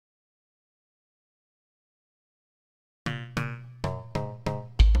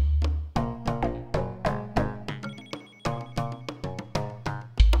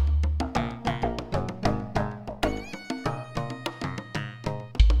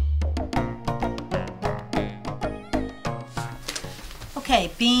Okay,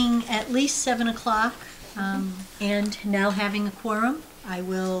 being at least 7 o'clock and now having a quorum, I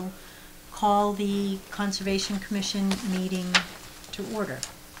will call the Conservation Commission meeting to order.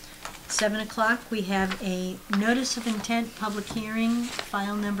 7 o'clock, we have a Notice of Intent Public Hearing,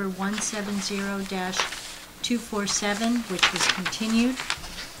 file number 170-247, which was continued.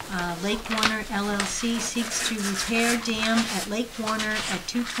 Lake Warner LLC seeks to repair dam at Lake Warner at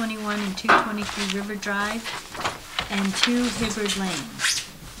 221 and 223 River Drive and 2 Hibbard Lane.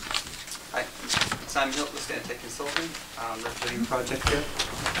 Hi, Simon Hilt, Stantec Consulting, representing the project here.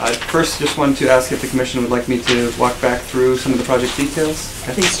 First, just wanted to ask if the Commission would like me to walk back through some of the project details.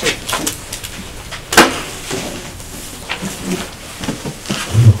 Okay. Please do.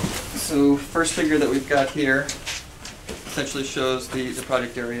 So, first figure that we've got here essentially shows the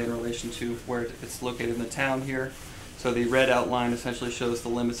project area in relation to where it's located in the town here. So the red outline essentially shows the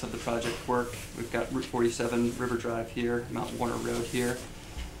limits of the project work. We've got Route 47 River Drive here, Mount Warner Road here.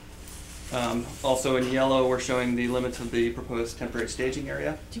 Also in yellow, we're showing the limits of the proposed temporary staging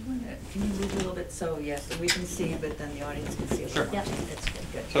area. Do you want to, can you move a little bit so, yes, we can see, but then the audience can see a little. Sure. Yeah, that's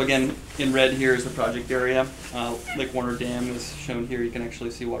good. So again, in red here is the project area. Lake Warner Dam is shown here. You can actually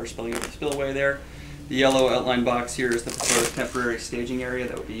see water spilling over the spillway there. The yellow outline box here is the proposed temporary staging area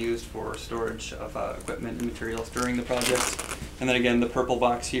that would be used for storage of equipment and materials during the project. And then again, the purple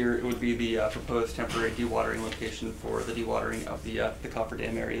box here, it would be the proposed temporary dewatering location for the dewatering of the coffer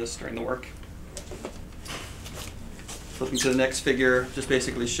dam areas during the work. Flipping to the next figure, just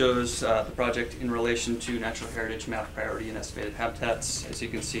basically shows the project in relation to natural heritage, map priority, and estimated habitats. As you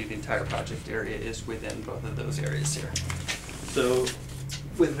can see, the entire project area is within both of those areas here. So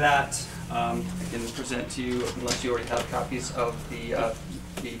with that, I can present to you, unless you already have copies of the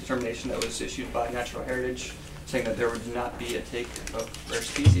determination that was issued by Natural Heritage, saying that there would not be a take of rare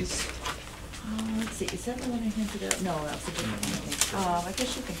species. Let's see, is that the one I handed out? No, that's a different one. I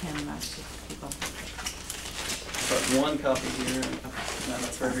guess you can hand them out to people. But one copy here,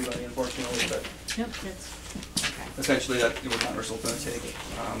 not for everybody, unfortunately, but Yep, that's Okay. essentially that it would not result in a take.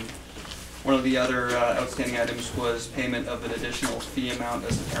 One of the other outstanding items was payment of an additional fee amount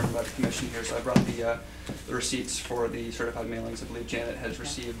as determined by the Commission here. So I brought the receipts for the certified mailings. I believe Janet has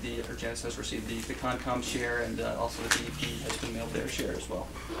received or Janice has received the Concom share, and also the DEP has been mailed their share as well.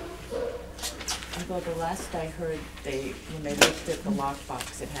 Although the last I heard, when they looked at the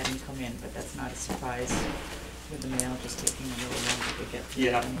lockbox, it hadn't come in, but that's not a surprise with the mail just taking a little longer to get.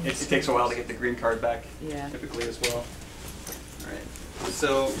 Yeah, it takes a while to get the green card back, yeah, typically as well. All right.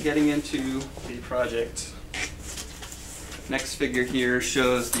 So getting into the project, next figure here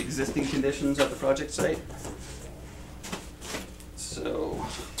shows the existing conditions of the project site. So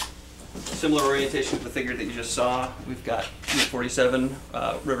similar orientation to the figure that you just saw. We've got Route 47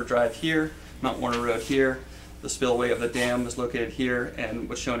 River Drive here, Mount Warner Road here. The spillway of the dam is located here, and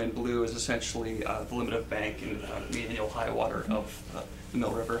what's shown in blue is essentially the limit of bank and the annual high water of the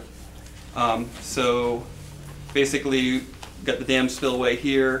Mill River. So basically, got the dam spillway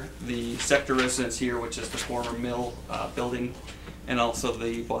here, the sector residence here, which is the former mill building, and also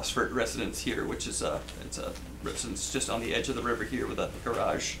the Bosford residence here, which is it's a residence just on the edge of the river here with a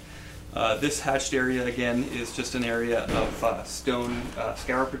garage. This hatched area again is just an area of stone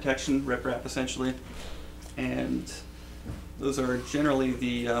scour protection, riprap essentially, and those are generally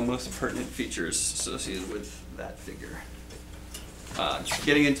the most pertinent features associated with that figure.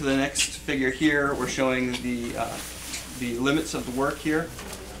 Getting into the next figure here, we're showing the limits of the work here,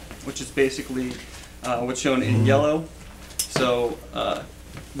 which is basically what's shown in yellow. So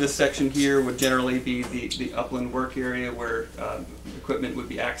this section here would generally be the upland work area where equipment would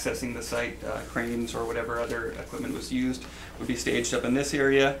be accessing the site, cranes or whatever other equipment was used would be staged up in this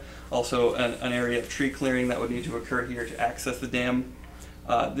area. Also an area of tree clearing that would need to occur here to access the dam.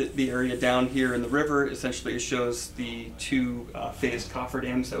 The area down here in the river essentially shows the two phased coffer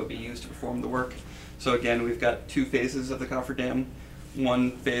dams that would be used to perform the work. So again, we've got two phases of the coffer dam.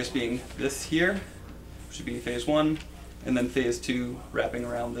 One phase being this here, which would be phase 1, and then phase 2 wrapping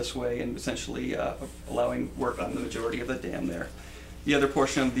around this way and essentially allowing work on the majority of the dam there. The other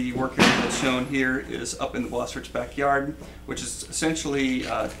portion of the work area that's shown here is up in the Bosford's backyard, which is essentially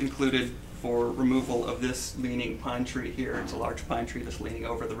included for removal of this leaning pine tree here. It's a large pine tree that's leaning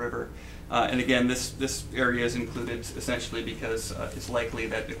over the river. And again, this area is included essentially because it's likely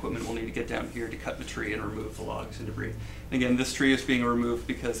that equipment will need to get down here to cut the tree and remove the logs and debris. And again, this tree is being removed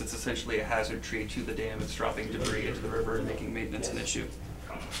because it's essentially a hazard tree to the dam. It's dropping debris into the river and making maintenance an issue.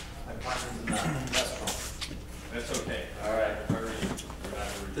 That's okay. All right.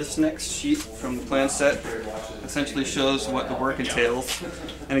 This next sheet from the plan set essentially shows what the work entails.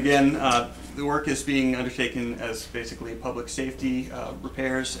 And again, The work is being undertaken as basically public safety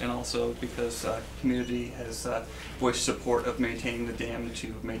repairs, and also because community has voiced support of maintaining the dam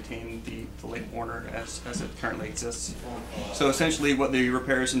to maintain the Lake Warner as it currently exists. So essentially what the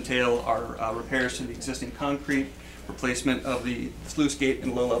repairs entail are repairs to the existing concrete, replacement of the sluice gate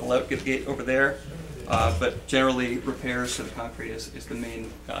and low-level outlet gate over there, but generally repairs to the concrete is the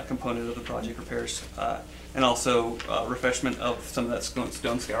main component of the project repairs. And also refreshment of some of that stone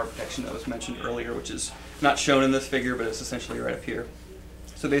scour protection that was mentioned earlier, which is not shown in this figure, but it's essentially right up here.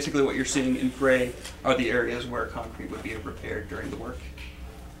 So basically what you're seeing in gray are the areas where concrete would be repaired during the work.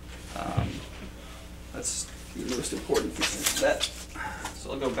 That's the most important feature of that.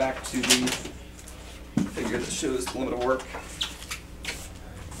 So I'll go back to the figure that shows the limit of work.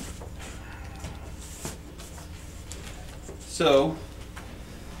 So,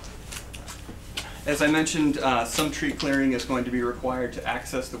 as I mentioned, some tree clearing is going to be required to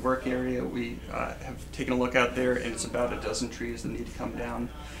access the work area. We have taken a look out there, and it's about a dozen trees that need to come down.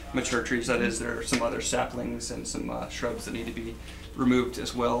 Mature trees, that is. There are some other saplings and some shrubs that need to be removed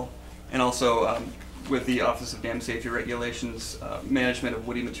as well. And also, with the Office of Dam Safety Regulations, management of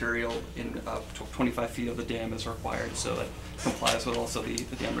woody material in 25 feet of the dam is required, so that complies with also the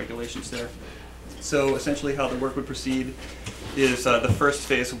dam regulations there. So essentially how the work would proceed is the first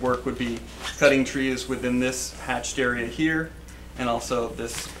phase of work would be cutting trees within this hatched area here, and also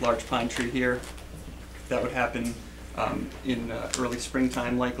this large pine tree here. That would happen in early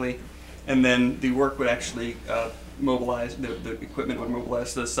springtime likely. And then the work would actually mobilize, the equipment would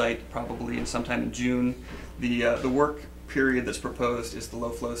mobilize to the site probably in sometime in June. The work period that's proposed is the low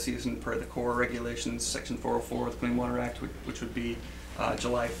flow season per the Corps regulations, Section 404 of the Clean Water Act, which would be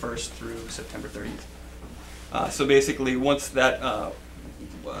July 1st through September 30th. So basically, once that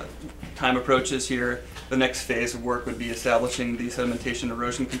time approaches here, the next phase of work would be establishing the sedimentation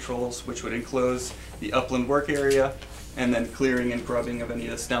erosion controls, which would enclose the upland work area, and then clearing and grubbing of any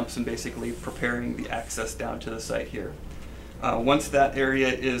of the stumps and basically preparing the access down to the site here. Once that area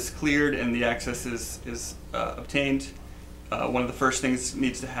is cleared and the access is obtained, one of the first things that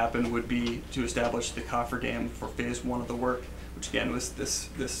needs to happen would be to establish the cofferdam for phase 1 of the work, which again was this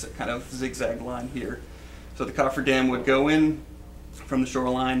kind of zigzag line here. So the cofferdam would go in from the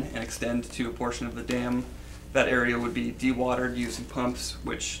shoreline and extend to a portion of the dam. That area would be dewatered using pumps,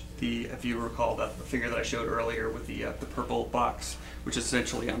 which if you recall the figure that I showed earlier with the purple box, which is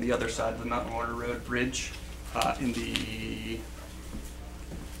essentially on the other side of the Mountain Warner Road bridge in the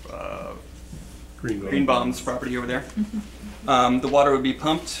Greenbaum's property over there. The water would be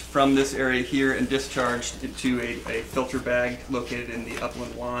pumped from this area here and discharged into a filter bag located in the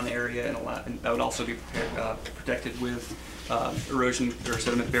upland lawn area, and that would also be protected with erosion or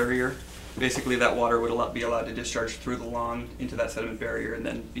sediment barrier. Basically, that water would be allowed to discharge through the lawn into that sediment barrier and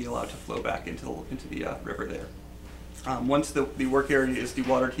then be allowed to flow back into the river there. Once the work area is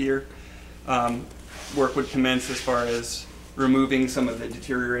dewatered here, work would commence as far as removing some of the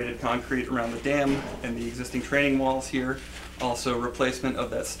deteriorated concrete around the dam and the existing training walls here. Also replacement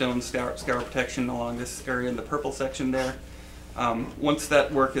of that stone scour protection along this area in the purple section there. Once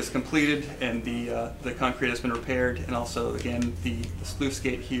that work is completed and the concrete has been repaired, and also again the sluice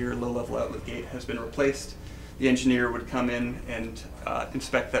gate here, low level outlet gate, has been replaced, the engineer would come in and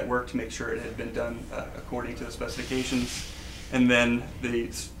inspect that work to make sure it had been done according to the specifications, and then the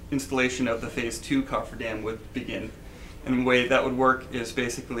installation of the phase 2 cofferdam would begin. And the way that would work is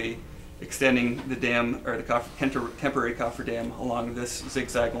basically extending the dam, or the temporary cofferdam, along this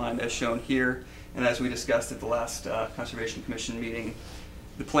zigzag line as shown here. And as we discussed at the last Conservation Commission meeting,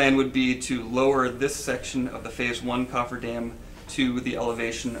 the plan would be to lower this section of the phase 1 cofferdam to the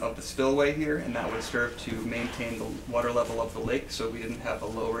elevation of the spillway here, and that would serve to maintain the water level of the lake, so we didn't have a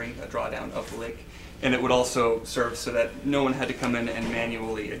drawdown of the lake. And it would also serve so that no one had to come in and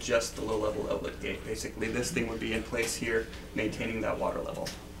manually adjust the low-level outlet gate. Basically, this thing would be in place here, maintaining that water level.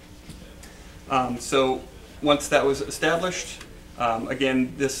 So once that was established,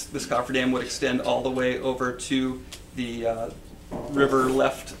 again, this cofferdam would extend all the way over to the river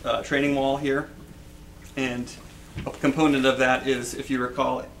left training wall here. And a component of that is, if you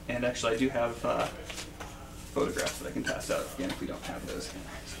recall, and actually I do have photographs that I can pass out again if we don't have those.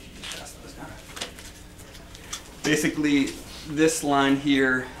 Pass those down. Basically, this line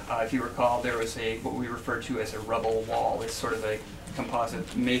here, if you recall, there was what we refer to as a rubble wall. It's sort of a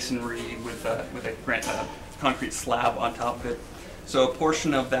composite masonry with a concrete slab on top of it. So a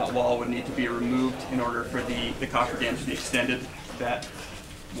portion of that wall would need to be removed in order for the cofferdam to be extended. That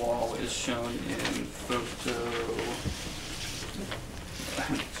wall is shown in photo.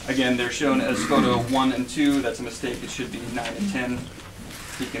 Again, they're shown as photo 1 and 2. That's a mistake. It should be 9 and 10.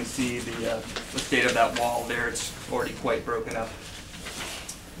 You can see the state of that wall there. It's already quite broken up.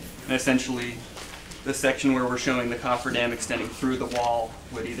 And essentially, the section where we're showing the cofferdam extending through the wall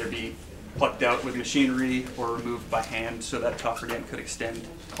would either be plucked out with machinery or removed by hand, so that cofferdam could extend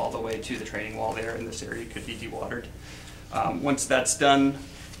all the way to the training wall there, and this area could be dewatered. Once that's done,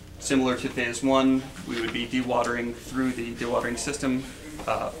 similar to phase 1, we would be dewatering through the dewatering system,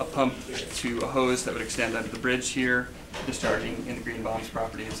 a pump to a hose that would extend under the bridge here, discharging in the Greenbaum's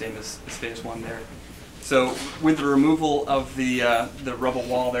property, the same as phase 1 there. So with the removal of the rubble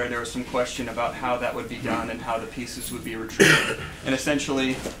wall there was some question about how that would be done and how the pieces would be retrieved. And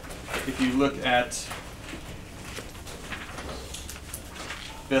essentially, if you look at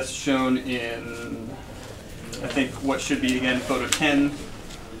best shown in, I think, what should be, again, photo 10,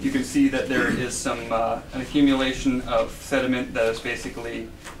 you can see that there is some an accumulation of sediment that is basically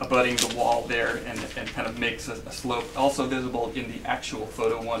abutting the wall there and kind of makes a slope. Also visible in the actual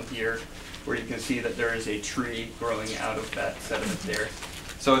photo 1 here, where you can see that there is a tree growing out of that sediment there.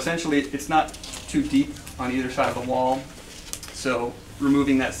 So essentially, it's not too deep on either side of the wall. So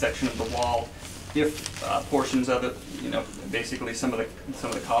removing that section of the wall, if portions of it, basically some of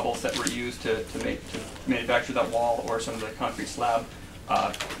the cobbles that were used to manufacture that wall, or some of the concrete slab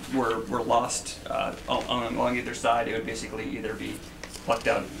were lost along either side, it would basically either be plucked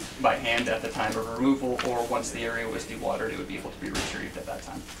out by hand at the time of removal, or once the area was dewatered, it would be able to be retrieved at that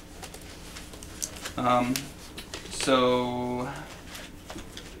time. So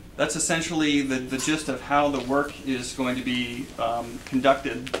that's essentially the gist of how the work is going to be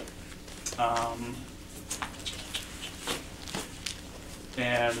conducted.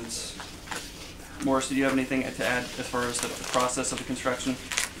 And Morris, do you have anything to add as far as the process of the construction?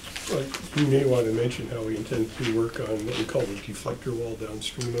 Well, you may want to mention how we intend to work on what we call the deflector wall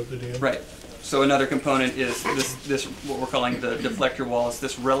downstream of the dam. Right. So another component is this what we're calling the deflector wall. It's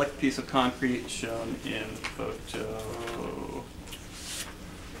this relic piece of concrete shown in photo.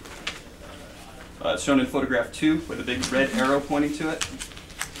 It's shown in photograph 2 with a big red arrow pointing to it.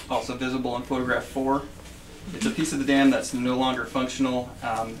 Also visible in photograph 4. It's a piece of the dam that's no longer functional,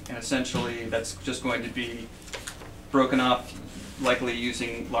 and essentially that's just going to be broken off, likely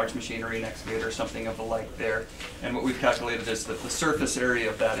using large machinery, an excavator, or something of the like there. And what we've calculated is that the surface area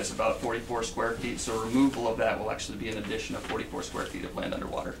of that is about 44 square feet, so removal of that will actually be an addition of 44 square feet of land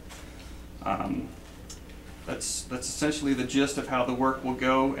underwater. That's essentially the gist of how the work will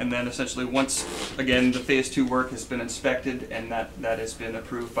go, and then essentially once, again, the phase 2 work has been inspected and that has been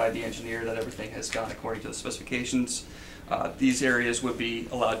approved by the engineer, that everything has gone according to the specifications, these areas would be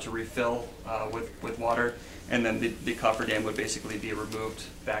allowed to refill with water, and then the cofferdam would basically be removed,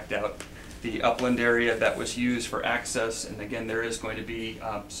 backed out. The upland area that was used for access, and again there is going to be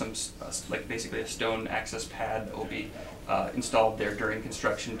like basically a stone access pad that will be installed there during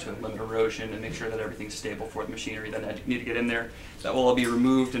construction to limit erosion and make sure that everything's stable for the machinery that need to get in there. That will all be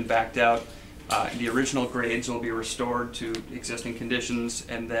removed and backed out. The original grades will be restored to existing conditions,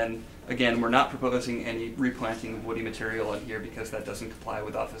 and then again, we're not proposing any replanting of woody material in here because that doesn't comply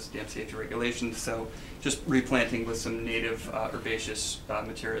with Office of Dam Safety regulations. So just replanting with some native herbaceous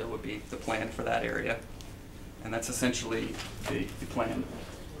material would be the plan for that area. And that's essentially the plan.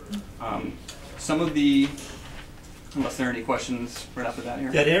 Some of the, unless there are any questions right after that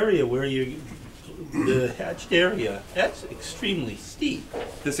here. That area where the hatched area, that's extremely steep.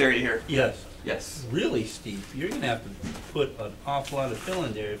 This area here? Yes. Yes. Really steep. You're going to have to put an awful lot of fill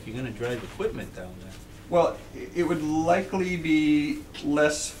in there if you're going to drive equipment down there. Well, it would likely be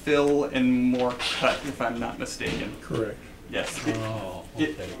less fill and more cut, if I'm not mistaken. Correct. Yes. Oh,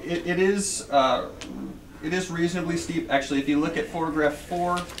 okay. It is reasonably steep. Actually, if you look at photograph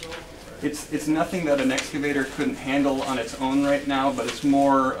 4, it's nothing that an excavator couldn't handle on its own right now, but it's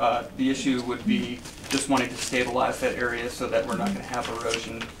more the issue would be just wanting to stabilize that area so that we're not going to have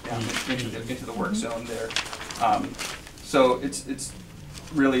erosion down into the work zone there. So it's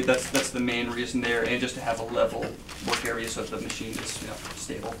really that's the main reason there, and just to have a level work area so that the machine is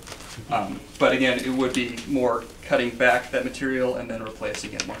stable. But again, it would be more cutting back that material and then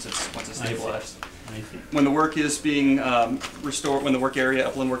replacing it once it's stabilized. When the work is being restored, when the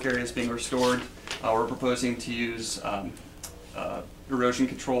upland work area is being restored, we're proposing to use erosion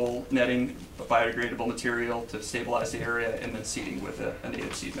control netting, a biodegradable material to stabilize the area, and then seeding with a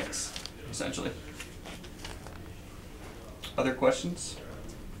native seed mix, essentially. Other questions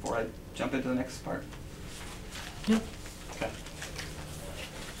before I jump into the next part? No. Okay.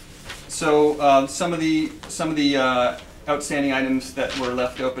 So some of the outstanding items that were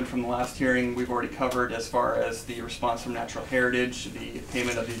left open from the last hearing we've already covered, as far as the response from Natural Heritage, the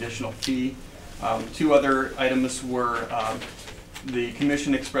payment of the additional fee. 2 other items were The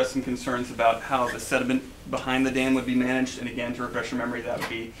commission expressed some concerns about how the sediment behind the dam would be managed, and again, to refresh your memory, that would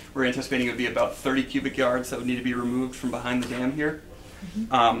be, we're anticipating it would be about 30 cubic yards that would need to be removed from behind the dam here.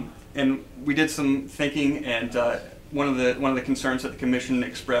 And we did some thinking, and one of the concerns that the commission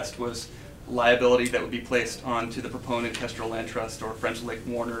expressed was liability that would be placed onto the proponent, Kestrel Land Trust or French Lake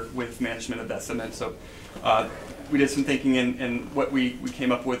Warner, with management of that cement. So we did some thinking, and what we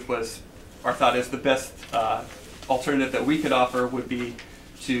came up with was, our thought is the best alternative that we could offer would be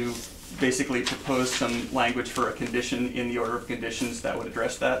to basically propose some language for a condition in the order of conditions that would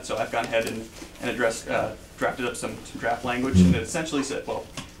address that. So I've gone ahead and drafted up some draft language, and it essentially said, well,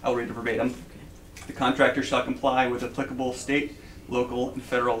 I'll read it verbatim. The contractor shall comply with applicable state, local, and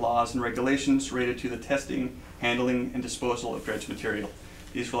federal laws and regulations related to the testing, handling, and disposal of dredge material.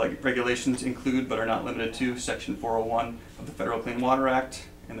 These regulations include, but are not limited to, Section 401 of the Federal Clean Water Act,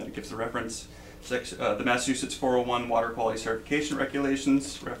 and then it gives the reference, the Massachusetts 401 Water Quality Certification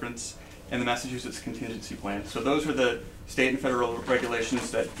Regulations, reference, and the Massachusetts Contingency Plan. So those are the state and federal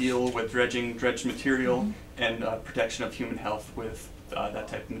regulations that deal with dredge material, and protection of human health with that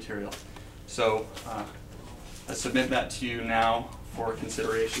type of material. So I submit that to you now for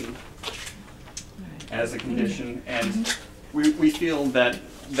consideration as a condition, and we feel that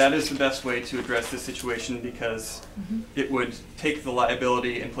that is the best way to address this situation, because it would take the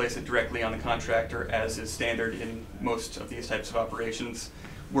liability and place it directly on the contractor, as is standard in most of these types of operations.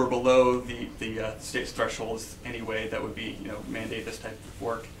 We're below the state's thresholds anyway that would be, mandate this type of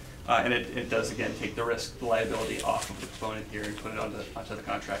work. And it does, again, take the risk, the liability off of the proponent here and put it onto the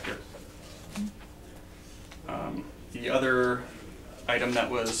contractor. The other item that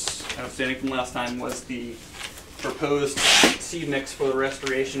was outstanding from last time was the proposed seed mix for the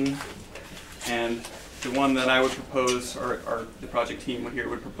restoration. And the one that I would propose, or the project team here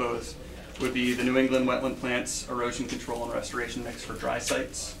would propose, would be the New England Wetland Plants Erosion Control and Restoration Mix for dry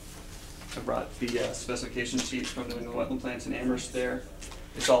sites. I brought the specification sheet from the New England Wetland Plants in Amherst there.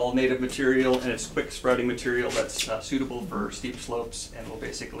 It's all native material, and it's quick sprouting material that's suitable for steep slopes, and will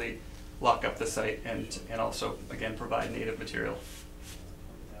basically lock up the site and also, again, provide native material.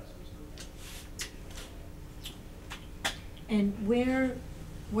 And where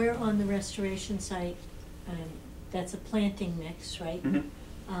on the restoration site, that's a planting mix, right?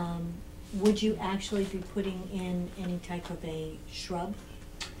 Would you actually be putting in any type of a shrub,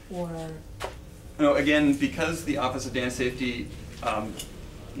 or? No, again, because the Office of Dam Safety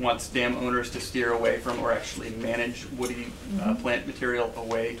wants dam owners to steer away from, or actually manage woody plant material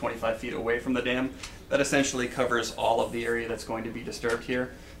away, 25 feet away from the dam, that essentially covers all of the area that's going to be disturbed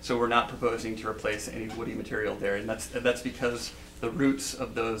here. So we're not proposing to replace any woody material there, and that's because the roots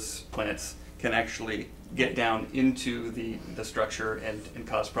of those plants can actually get down into the structure and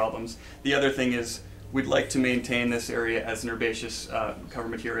cause problems. The other thing is, we'd like to maintain this area as an herbaceous cover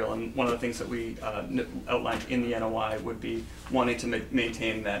material, and one of the things that we outlined in the NOI would be wanting to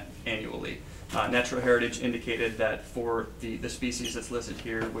maintain that annually. Natural Heritage indicated that for the species that's listed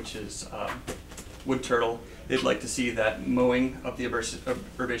here, which is wood turtle, they'd like to see that mowing of the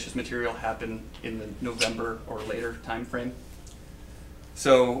herbaceous material happen in the November or later time frame.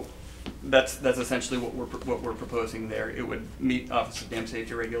 So that's essentially what we're proposing there. It would meet Office of Dam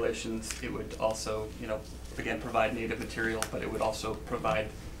Safety regulations. It would also, again, provide native material, but it would also provide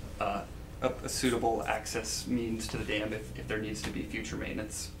a suitable access means to the dam if there needs to be future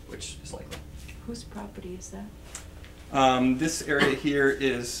maintenance, which is likely. Whose property is that? This area here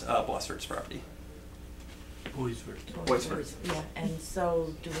is Blossford's property. Boisford. Yeah, and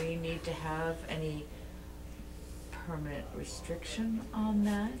so do we need to have any permanent restriction on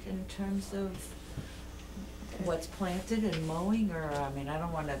that in terms of what's planted and mowing? Or, I mean, I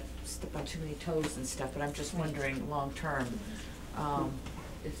don't want to step on too many toes and stuff, but I'm just wondering long term,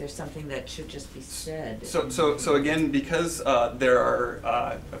 if there's something that should just be said. So again, because there are,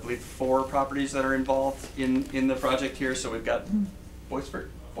 I believe, 4 properties that are involved in the project here. So we've got Boisford,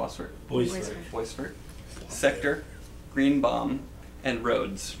 Sector, Greenbaum, and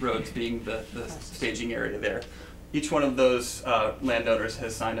Rhodes being the staging area there. Each one of those landowners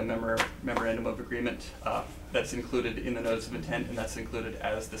has signed a memorandum of agreement that's included in the notice of intent, and that's included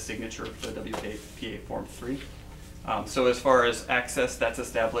as the signature for the WPA Form 3. So as far as access, that's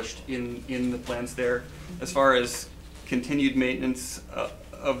established in the plans there. As far as continued maintenance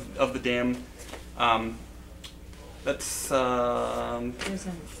of the dam, that's There's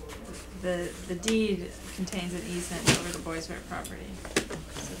the deed contains an easement over the Boisford property.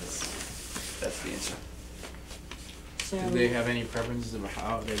 So that's the answer. So, do they have any preferences of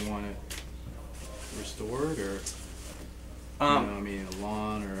how they want it restored, or I mean, a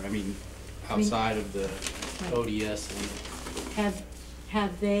lawn, or outside of the ODS?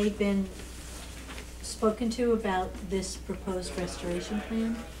 Have they been spoken to about this proposed restoration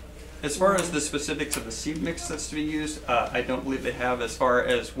plan? As far as the specifics of the seed mix that's to be used, I don't believe they have. As far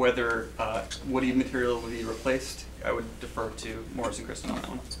as whether woody material will be replaced, I would defer to Morris and Kristen on that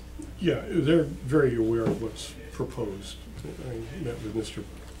one. Yeah, they're very aware of what's proposed. I met with Mr.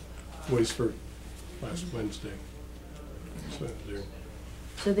 Boisford last Wednesday.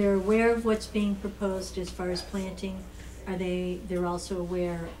 So they're aware of what's being proposed as far as planting. They're also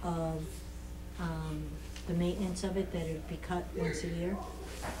aware of the maintenance of it, that it would be cut once a year?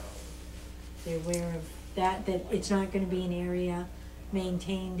 They're aware of that it's not gonna be an area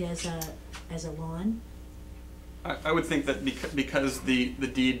maintained as a lawn? I would think that because the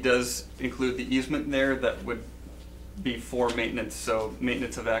deed does include the easement there, that would be for maintenance, so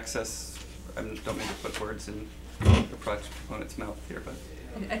maintenance of access, I don't mean to put words in the project proponent's mouth here, but.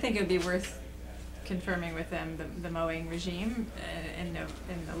 I think it would be worth confirming with them the mowing regime in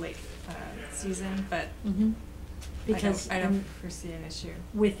the late season, but Because I don't foresee an issue.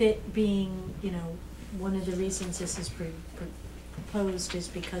 with it being, one of the reasons this is proposed is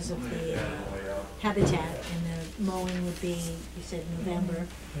because of the habitat, and the mowing would be, you said November.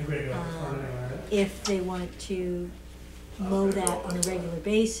 If they want to mow that on a regular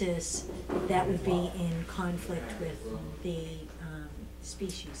basis, that would be in conflict with the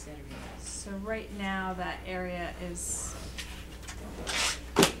species that are in it. So right now, that area is,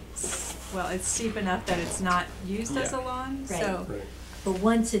 well, it's steep enough that it's not used as a lawn, Right. so. Right. But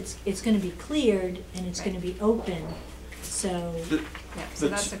once it's gonna be cleared and it's gonna be open, so, Yeah, so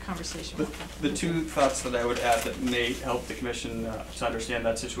that's a conversation we'll have. The two thoughts that I would add that may help the commission to understand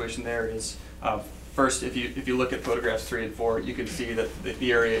that situation there is, first, if you look at photographs 3 and 4, you can see that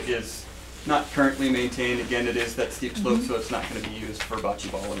the area is not currently maintained. Again, it is that steep slope, so it's not going to be used for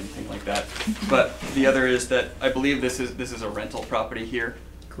bocce ball or anything like that. But the other is that I believe this is a rental property here.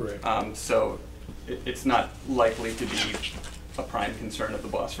 Correct. So it's not likely to be a prime concern of the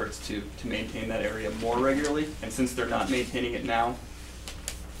Bosfords to maintain that area more regularly. And since they're not maintaining it now,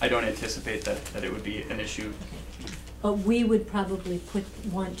 I don't anticipate that it would be an issue. but we would probably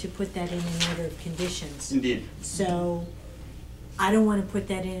want to put that in an order of conditions. Indeed. So, I don't wanna put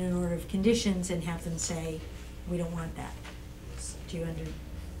that in an order of conditions and have them say, we don't want that. Do you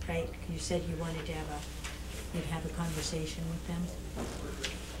right? You said you wanted to you'd have a conversation with them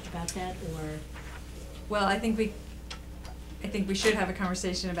about that, or? Well, I think we should have a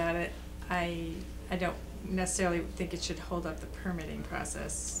conversation about it. I don't necessarily think it should hold up the permitting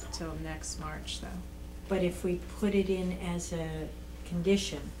process till next March, though. But if we put it in as a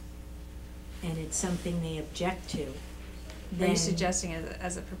condition, and it's something they object to, Are then. you suggesting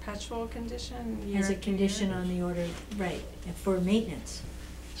as a perpetual condition? year As a after condition year? on the order, right, and for maintenance,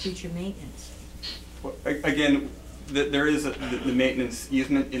 future maintenance. Well, again, there is the maintenance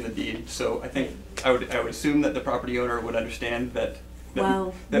easement in the deed, so I think I would assume that the property owner would understand that.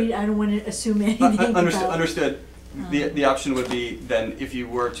 Well, I don't wanna assume anything about. Understood. The option would be then, if you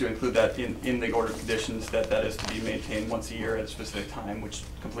were to include that in the order of conditions, that is to be maintained once a year at a specific time, which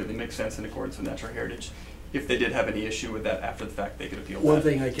completely makes sense in accordance with natural heritage. If they did have any issue with that after the fact, they could appeal that. One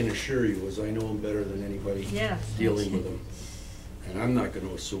thing I can assure you is I know them better than anybody Yeah. dealing with them. And I'm not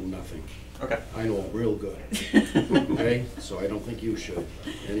gonna assume nothing. Okay. I know them real good, okay? So I don't think you should,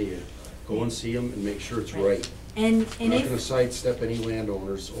 any of you. Go and see them and make sure it's right. And I'm not gonna if, sidestep any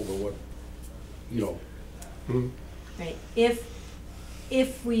landowners over what, right,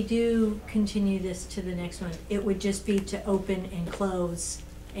 if we do continue this to the next one, it would just be to open and close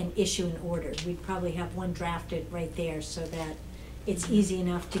and issue an order. We'd probably have one drafted right there so that it's easy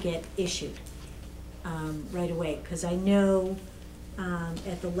enough to get issued right away. Because I know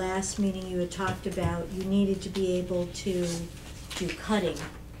at the last meeting you had talked about you needed to be able to do cutting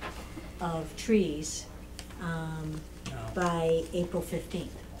of trees by April 15th.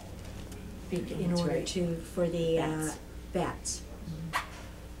 In That's order right. for the bats.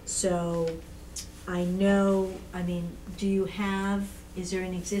 So I know, is there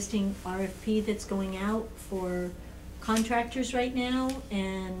an existing RFP that's going out for contractors right now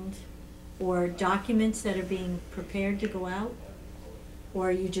or documents that are being prepared to go out? Or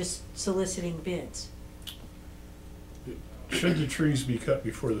are you just soliciting bids? Should the trees be cut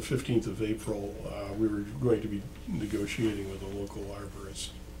before the 15th of April, we were going to be negotiating with a local arborist.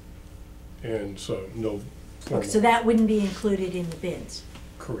 And so, no formal. So that wouldn't be included in the bids?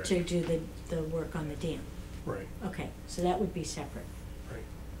 Correct. To do the work on the dam? Right, Okay, so that would be separate, right.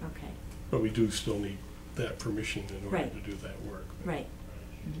 okay, But we do still need that permission in order Right. to do that work. right.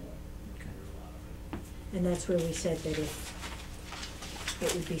 And that's where we said that if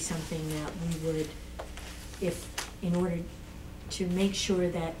it would be something that we would, if, in order to make sure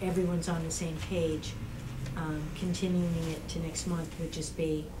that everyone's on the same page, continuing it to next month would just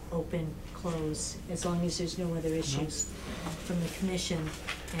be open, close, as long as there's no other issues from the commission,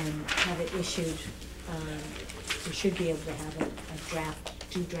 and have it issued. We should be able to have a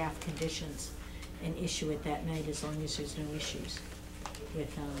draft, 2 draft conditions, and issue it that night as long as there's no issues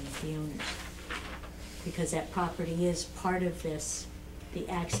with the owners. Because that property is part of this, the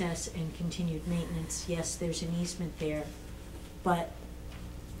access and continued maintenance. Yes, there's an easement there, but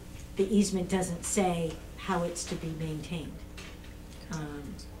the easement doesn't say how it's to be maintained.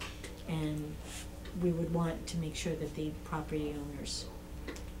 And we would want to make sure that the property owners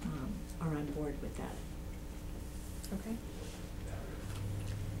are on board with that. Okay.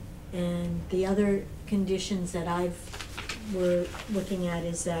 And the other conditions that we're looking at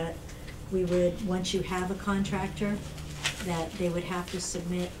is that we would, once you have a contractor, that they would have to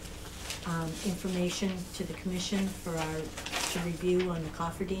submit information to the commission to review on the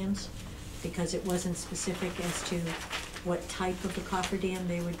cofferdams, because it wasn't specific as to what type of a cofferdam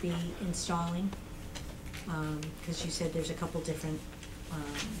they would be installing. Because you said there's a couple different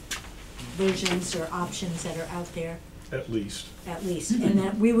versions or options that are out there. At least. At least, and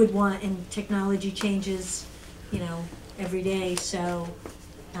that we would want, and technology changes, every day, so,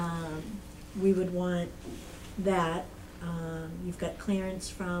 we would want that. You've got clearance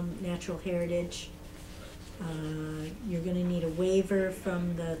from Natural Heritage. You're gonna need a waiver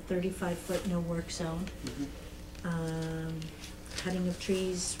from the 35-foot no work zone. Cutting of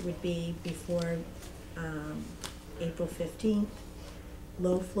trees would be before, April 15th.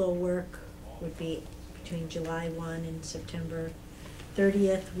 Low flow work would be between July 1 and September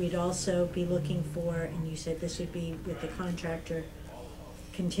 30th. We'd also be looking for, and you said this would be with the contractor,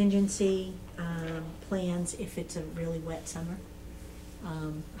 contingency plans if it's a really wet summer.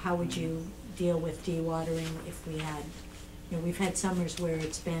 How would you deal with dewatering if we had, we've had summers where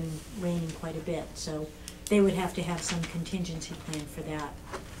it's been raining quite a bit, so they would have to have some contingency plan for that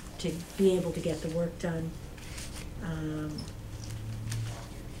to be able to get the work done.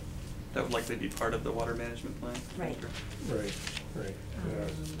 That would likely be part of the water management plan. Right. Right.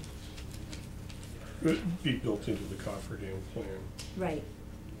 It would be built into the cofferdam plan. Right.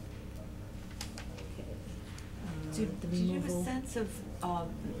 Do you have a sense of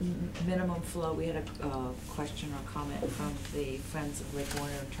minimum flow? We had a question or comment from the Friends of Lake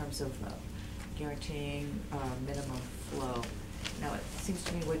Warner in terms of guaranteeing minimum flow. Now, it seems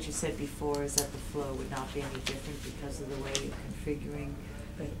to me what you said before is that the flow would not be any different because of the way you're configuring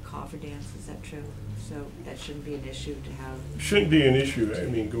the cofferdams. Is that true? So that shouldn't be an issue to have? Shouldn't be an issue. I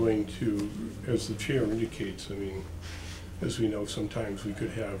mean, going to, as the chair indicates, I mean, as we know, sometimes we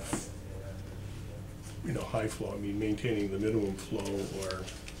could have, high flow. I mean, maintaining the minimum flow, or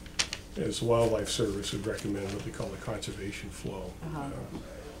as the Wildlife Service would recommend, what they call a conservation flow.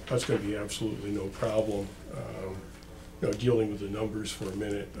 That's going to be absolutely no problem. Dealing with the numbers for a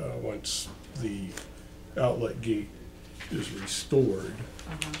minute, once the outlet gate is restored,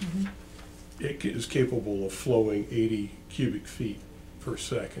 it is capable of flowing 80 cubic feet per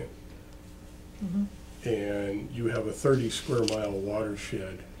second. And you have a 30 square mile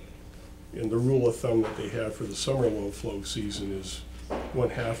watershed. And the rule of thumb that they have for the summer low flow season is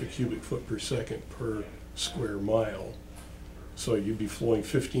 1/2 a cubic foot per second per square mile. So you'd be flowing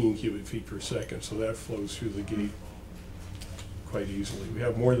 15 cubic feet per second, so that flows through the gate quite easily. We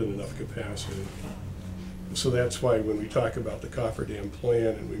have more than enough capacity. So that's why when we talk about the cofferdam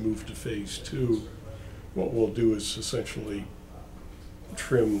plan and we move to phase 2, what we'll do is essentially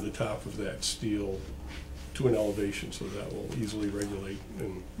trim the top of that steel to an elevation so that will easily regulate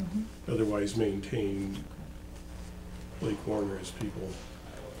and otherwise maintain Lake Warner as people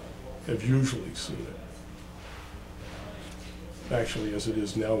have usually seen it. Actually, as it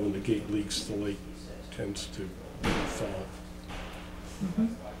is now, when the gate leaks, the lake tends to fall.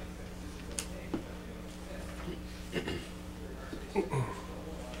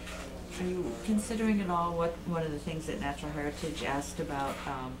 Are you considering at all one of the things that Natural Heritage asked about,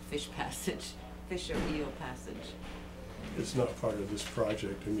 fish or eel passage? It's not part of this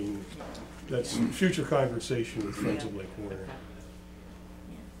project. I mean, that's future conversation with Friends of Lake Warner.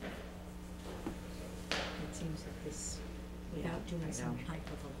 It seems like this, without doing some type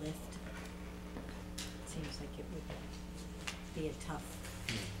of a lift, it seems like it would be a tough.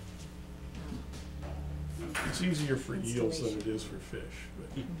 It's easier for eels than it is for fish.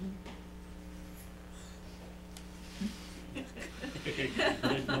 But.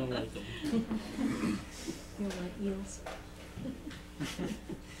 You want eels?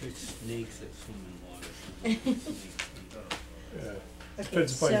 There's snakes that swim in water.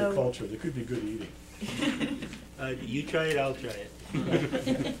 Depends upon your culture. They could be good eating. You try it, I'll try it.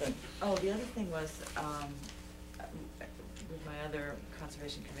 Oh, the other thing was, with my other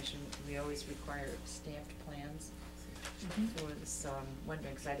Conservation Commission, we always require stamped plans for this,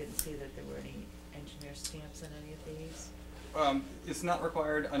 wondering, because I didn't see that there were any engineer stamps on any of these. It's not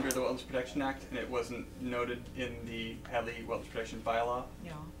required under the Wetlands Protection Act, and it wasn't noted in the Hadley Wetlands Protection bylaw.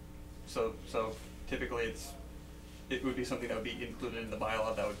 Yeah. So typically it would be something that would be included in the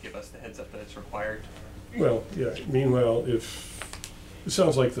bylaw that would give us the heads up that it's required. Well, yeah, meanwhile, if, it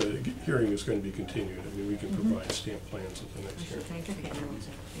sounds like the hearing is going to be continued. I mean, we can provide stamp plans at the next hearing. Okay.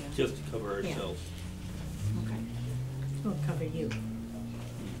 Just to cover ourselves. Okay. We'll cover you,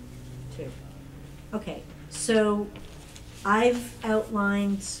 too. Okay, so I've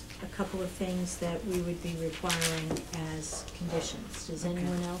outlined a couple of things that we would be requiring as conditions. Does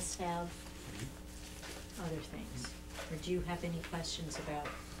anyone else have other things? Or do you have any questions about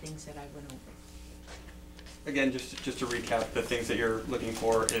things that I went over? Again, just to recap, the things that you're looking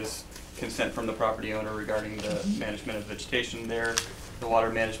for is consent from the property owner regarding the management of vegetation there, the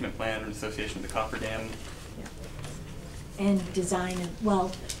water management plan in association with the coffer dam. Yeah. And design,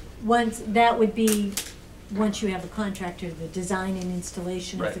 well, that would be, once you have a contractor, the design and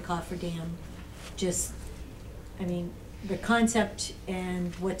installation of the coffer dam. Just, I mean, the concept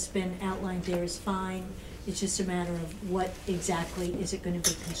and what's been outlined there is fine. It's just a matter of what exactly is it going to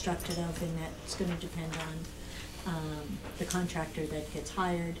be constructed of, and that's going to depend on the contractor that gets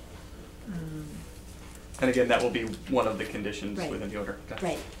hired. And again, that will be one of the conditions Right. within the order. Okay.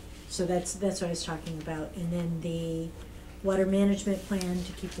 Right. So that's what I was talking about. And then the water management plan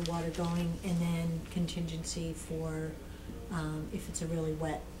to keep the water going, and then contingency for if it's a really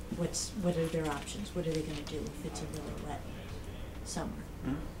wet, what are their options? What are they going to do if it's a really wet summer?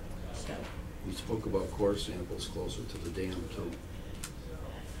 Mm-hmm. So. We spoke about core samples closer to the dam too.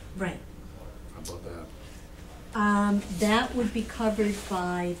 Right. How about that? That would be covered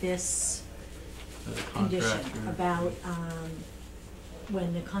by this condition about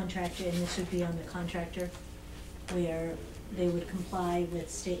when the contractor, and this would be on the contractor, where they would comply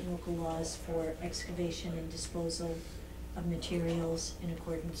with state and local laws for excavation and disposal of materials in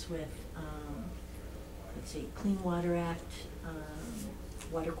accordance with, let's see, Clean Water Act,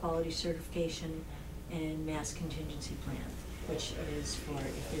 water quality certification, and mass contingency plan, which is for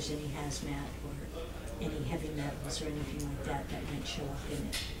if there's any hazmat or any heavy metals or anything like that that might show up in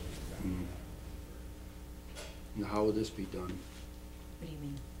it. Now, how would this be done? What do you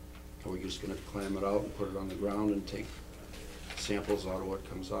mean? Are we just gonna clam it out and put it on the ground and take samples out of what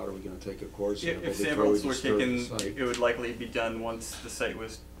comes out? Are we gonna take a core sample If before we samples were disturb the taken, site? it would likely be done once the site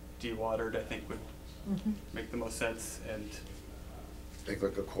was dewatered, I think would make the most sense. And Take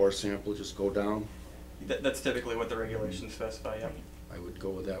like a core sample, just go down? that's typically what the regulations specify, yeah. Right. I would go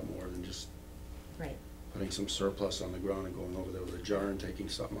with that more than just Right. putting some surplus on the ground and going over there with a jar and taking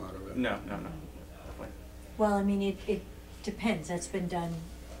something out of it. No, definitely. Well, I mean, it depends. That's been done.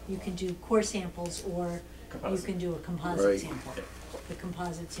 You can do core samples, or Composite. you can do a composite Right. sample. The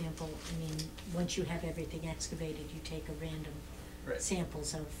composite sample, I mean, once you have everything excavated, you take a random Right.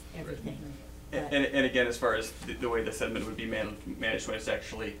 samples of everything. But- And again, as far as the way the sediment would be managed when it's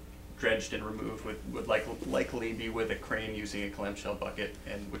actually dredged and removed, would likely be with a crane using a clamshell bucket,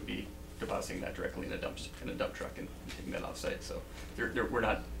 and would be depositing that directly in a dump truck and taking that off site. So we're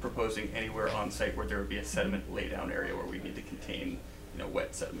not proposing anywhere on site where there would be a sediment laydown area where we need to contain,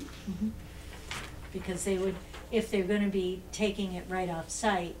 wet sediment. Because they would, if they're gonna be taking it right off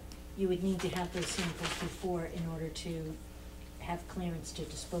site, you would need to have those samples before in order to have clearance to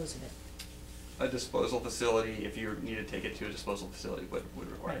dispose of it. A disposal facility, if you need to take it to a disposal facility, would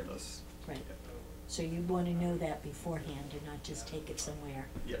require Right. those. Right. So you wanna know that beforehand and not just take it somewhere.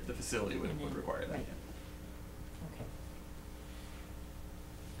 Yeah, the facility would And then- require that, right. yeah. Okay.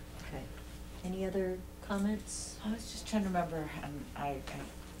 Okay. Any other comments? I was just trying to remember, and I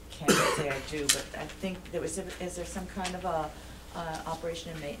can't say I do, but I think is there some kind of a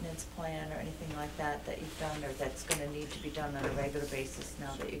operation and maintenance plan or anything like that you've done, or that's gonna need to be done on a regular basis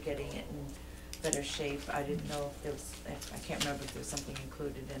now that you're getting it in better shape? I didn't know if there was, I can't remember if there was something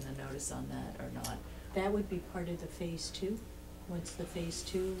included in the notice on that or not. That would be part of the phase 2, once the phase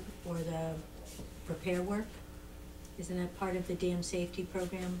 2 or the repair work? Isn't that part of the dam safety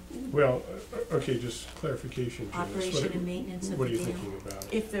program? Well, okay, just clarification, Janice. Operation and maintenance of What are the you dam? thinking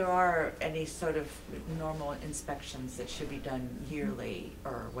about? If there are any sort of normal inspections that should be done yearly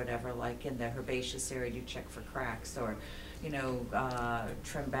or whatever, like in the herbaceous area, you check for cracks, or,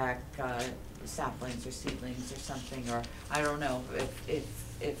 trim back saplings or seedlings or something, or I don't know,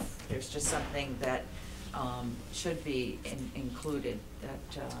 if there's just something that should be included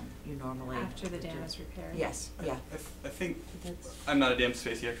that, you normally. After the dam do. is repaired? Yes, yeah. I think, That's, I'm not a dam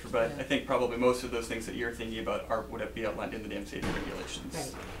safety expert, but Yeah. I think probably most of those things that you're thinking about would be outlined in the dam safety regulations.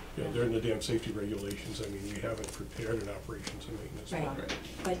 right, Yeah, they're in the dam safety regulations. I mean, we haven't prepared an operations and maintenance Right. plan. Right.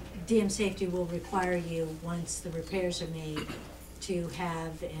 But dam safety will require you, once the repairs are made, to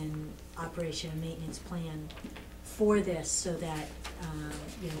have an operation and maintenance plan for this, so that,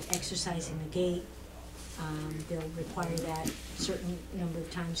 you know, exercising the gate, they'll require that certain number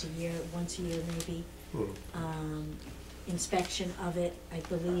of times a year, once a year maybe. Mhm. Inspection of it, I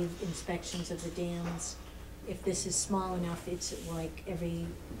believe inspections of the dams, if this is small enough, it's like every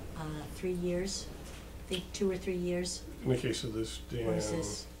 3 years, I think 2 or 3 years. In the case of this dam, Or is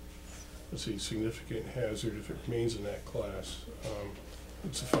this, let's see, significant hazard, if it remains in that class,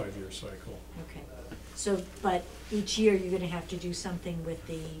 it's a 5-year cycle. okay. So, but each year you're gonna have to do something with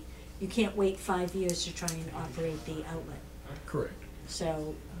the, you can't wait 5 years to try and operate the outlet. Correct.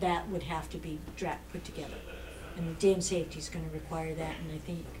 So that would have to be put together. And dam safety's gonna require that, and I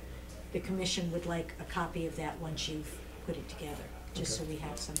think the commission would like a copy of that once you've put it together, just so Okay. we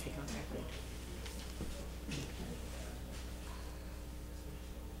have something on record.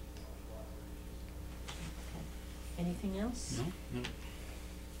 Okay. Anything else? No,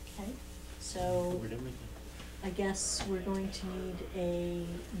 Okay, so covered everything. I guess we're going to need a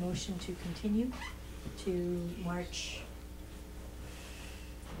motion to continue to March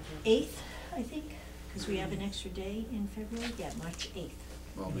 8th, I think, because we have an extra day in February. Yeah, March 8th,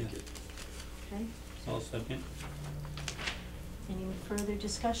 I'll make it. okay? I'll second. Any further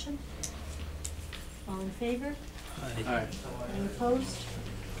discussion? All in favor? Aye. Alright. Any opposed?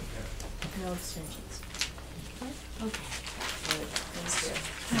 No abstentions. Okay? good, thank you.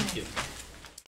 Thank you.